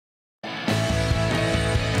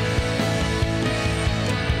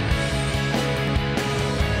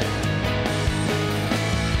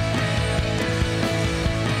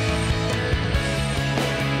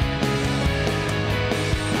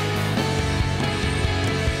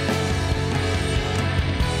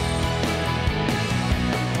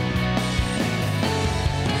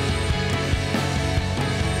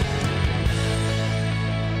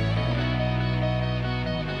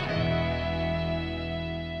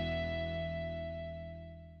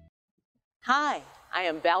Hi, I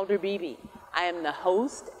am Valder Beebe. I am the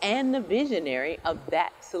host and the visionary of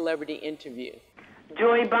That Celebrity Interview.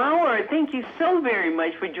 Joy Bauer, thank you so very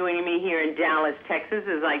much for joining me here in Dallas, Texas,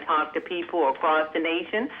 as I talk to people across the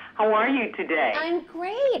nation. How are you today? I'm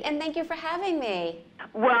great, and thank you for having me.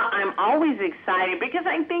 Well, I'm always excited because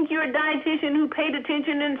I think you're a dietitian who paid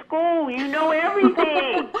attention in school. You know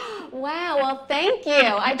everything. Wow, well, thank you.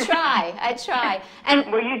 I try. And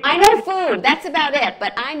Well, you I know food. That's about it,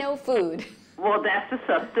 but I know food. Well, that's the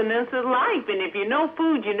sustenance of life, and if you know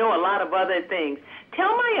food, you know a lot of other things.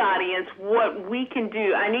 Tell my audience what we can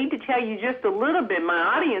do. I need to tell you just a little bit. My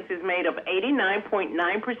audience is made of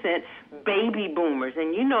 89.9% baby boomers,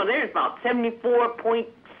 and you know there's about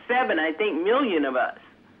 74.7, I think, million of us.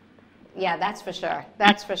 Yeah, that's for sure.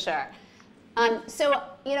 That's for sure. So,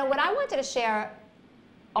 you know, what I wanted to share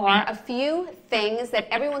are a few things that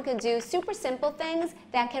everyone can do, super simple things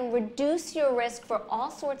that can reduce your risk for all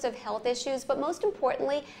sorts of health issues, but most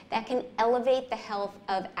importantly, that can elevate the health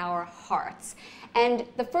of our hearts. And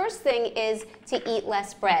the first thing is to eat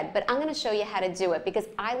less bread, but I'm going to show you how to do it because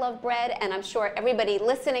I love bread and I'm sure everybody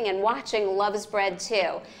listening and watching loves bread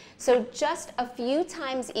too. So just a few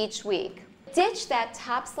times each week, ditch that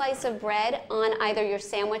top slice of bread on either your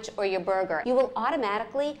sandwich or your burger. You will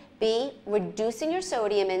automatically be reducing your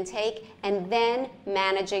sodium intake and then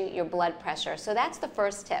managing your blood pressure. So that's the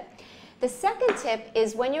first tip. The second tip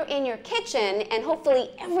is when you're in your kitchen, and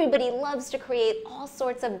hopefully everybody loves to create all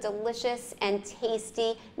sorts of delicious and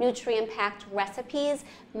tasty, nutrient-packed recipes,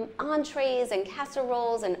 entrees and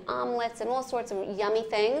casseroles and omelets and all sorts of yummy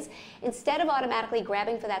things. Instead of automatically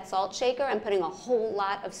grabbing for that salt shaker and putting a whole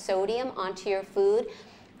lot of sodium onto your food,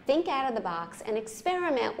 think out of the box and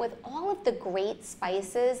experiment with all of the great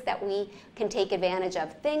spices that we can take advantage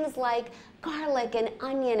of. Things like garlic and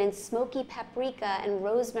onion and smoky paprika and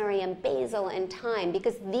rosemary and basil and thyme,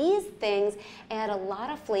 because these things add a lot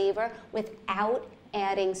of flavor without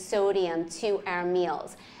adding sodium to our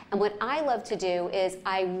meals. And what I love to do is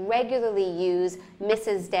I regularly use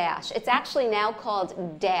Mrs. Dash. It's actually now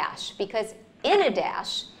called Dash because in a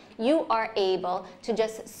dash, you are able to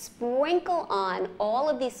just sprinkle on all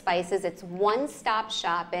of these spices. It's one-stop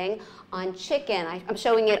shopping on chicken. I'm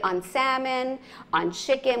showing it on salmon, on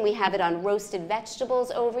chicken. We have it on roasted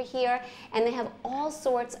vegetables over here. And they have all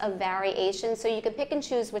sorts of variations, so you can pick and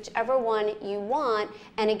choose whichever one you want.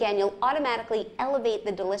 And again, you'll automatically elevate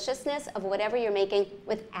the deliciousness of whatever you're making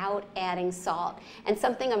without adding salt. And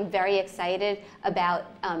something I'm very excited about,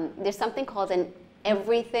 there's something called an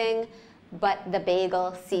everything but the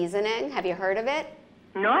bagel seasoning. Have you heard of it?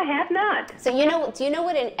 No, I have not. So do you know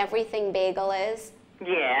what an everything bagel is?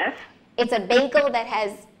 Yes. It's a bagel that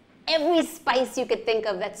has every spice you could think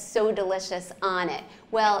of that's so delicious on it.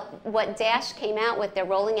 Well, what Dash came out with, they're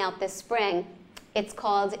rolling out this spring, it's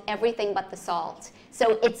called everything but the salt.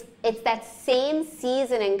 So it's that same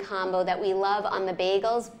seasoning combo that we love on the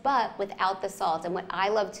bagels, but without the salt. And what I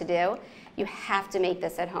love to do, you have to make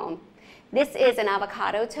this at home. This is an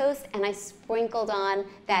avocado toast, and I sprinkled on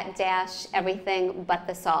that Dash everything but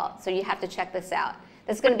the salt. So you have to check this out.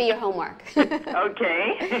 This is going to be your homework.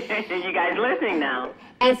 Okay. You guys listening now.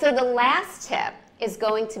 And so the last tip is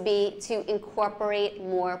going to be to incorporate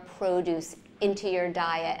more produce into your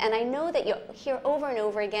diet. And I know that you'll hear over and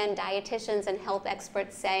over again dietitians and health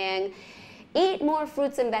experts saying, eat more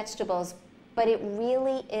fruits and vegetables, but it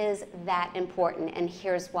really is that important, and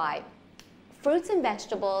here's why. Fruits and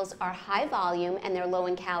vegetables are high volume and they're low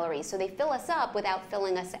in calories, so they fill us up without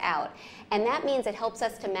filling us out. And that means it helps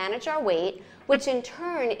us to manage our weight, which in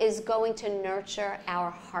turn is going to nurture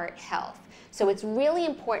our heart health. So it's really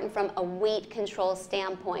important from a weight control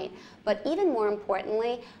standpoint. But even more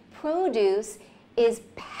importantly, produce is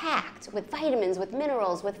packed with vitamins, with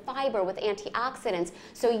minerals, with fiber, with antioxidants.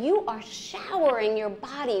 So you are showering your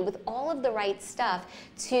body with all of the right stuff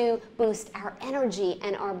to boost our energy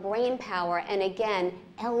and our brain power and again,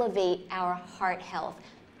 elevate our heart health.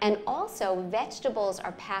 And also, vegetables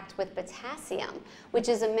are packed with potassium, which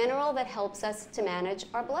is a mineral that helps us to manage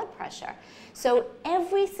our blood pressure. So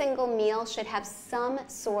every single meal should have some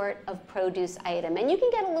sort of produce item. And you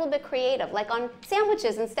can get a little bit creative, like on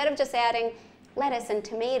sandwiches, instead of just adding lettuce and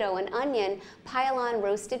tomato and onion, pile on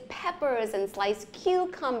roasted peppers and sliced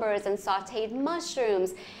cucumbers and sauteed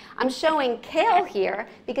mushrooms. I'm showing kale here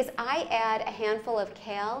because I add a handful of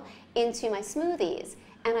kale into my smoothies.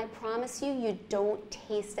 And I promise you, you don't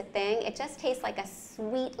taste a thing. It just tastes like a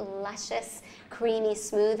sweet, luscious, creamy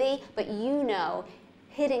smoothie. But you know,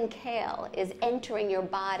 hidden kale is entering your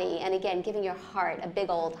body and again, giving your heart a big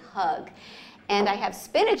old hug. And I have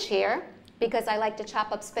spinach here. because I like to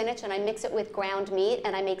chop up spinach and I mix it with ground meat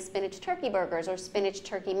and I make spinach turkey burgers or spinach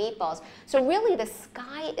turkey meatballs. So really the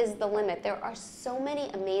sky is the limit. There are so many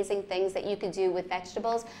amazing things that you could do with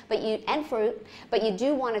vegetables and fruit, but you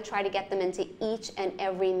do want to try to get them into each and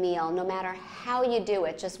every meal. No matter how you do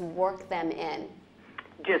it, just work them in.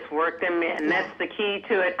 Just work them in. That's the key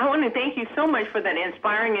to it. I want to thank you so much for that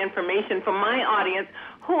inspiring information from my audience,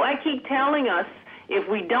 who I keep telling us, if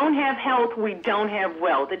we don't have health, we don't have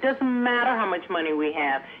wealth. It doesn't matter how much money we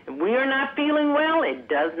have. If we are not feeling well, it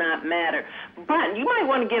does not matter. But you might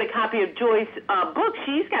want to get a copy of Joy's book.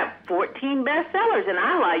 She's got 14 bestsellers, and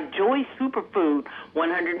I like Joy's Superfood,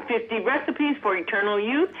 150 Recipes for Eternal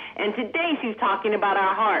Youth. And today she's talking about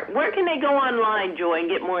our heart. Where can they go online, Joy, and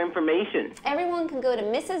get more information? Everyone can go to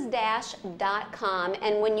mrs-dash.com,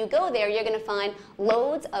 and when you go there, you're going to find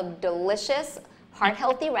loads of delicious,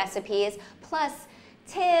 heart-healthy recipes, plus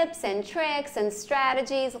tips and tricks and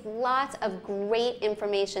strategies, lots of great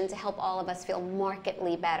information to help all of us feel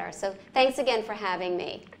markedly better. So thanks again for having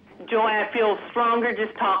me. Joy, I feel stronger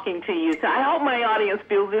just talking to you. So I hope my audience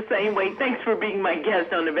feels the same way. Thanks for being my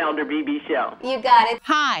guest on the Valder Beebe Show. You got it.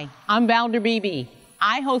 Hi, I'm Valder Beebe.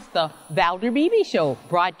 I host the Valder Beebe Show,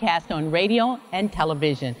 broadcast on radio and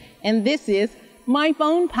television. And this is my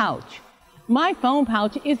phone pouch. My phone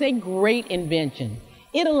pouch is a great invention.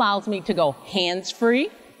 It allows me to go hands-free,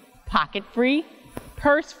 pocket-free,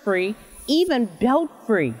 purse-free, even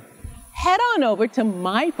belt-free. Head on over to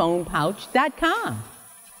myphonepouch.com.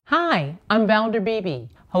 Hi, I'm Valder Beebe,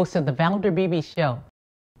 host of the Valder Beebe Show.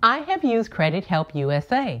 I have used Credit Help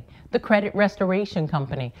USA, the credit restoration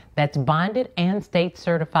company that's bonded and state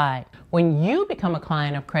certified. When you become a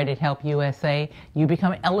client of Credit Help USA, you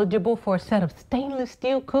become eligible for a set of stainless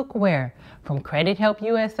steel cookware from Credit Help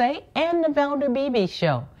USA and the Valder Beebe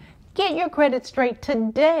Show. Get your credit straight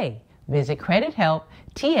today. Visit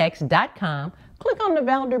credithelptx.com, click on the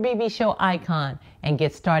Valder Beebe Show icon, and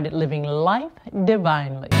get started living life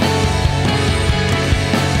divinely.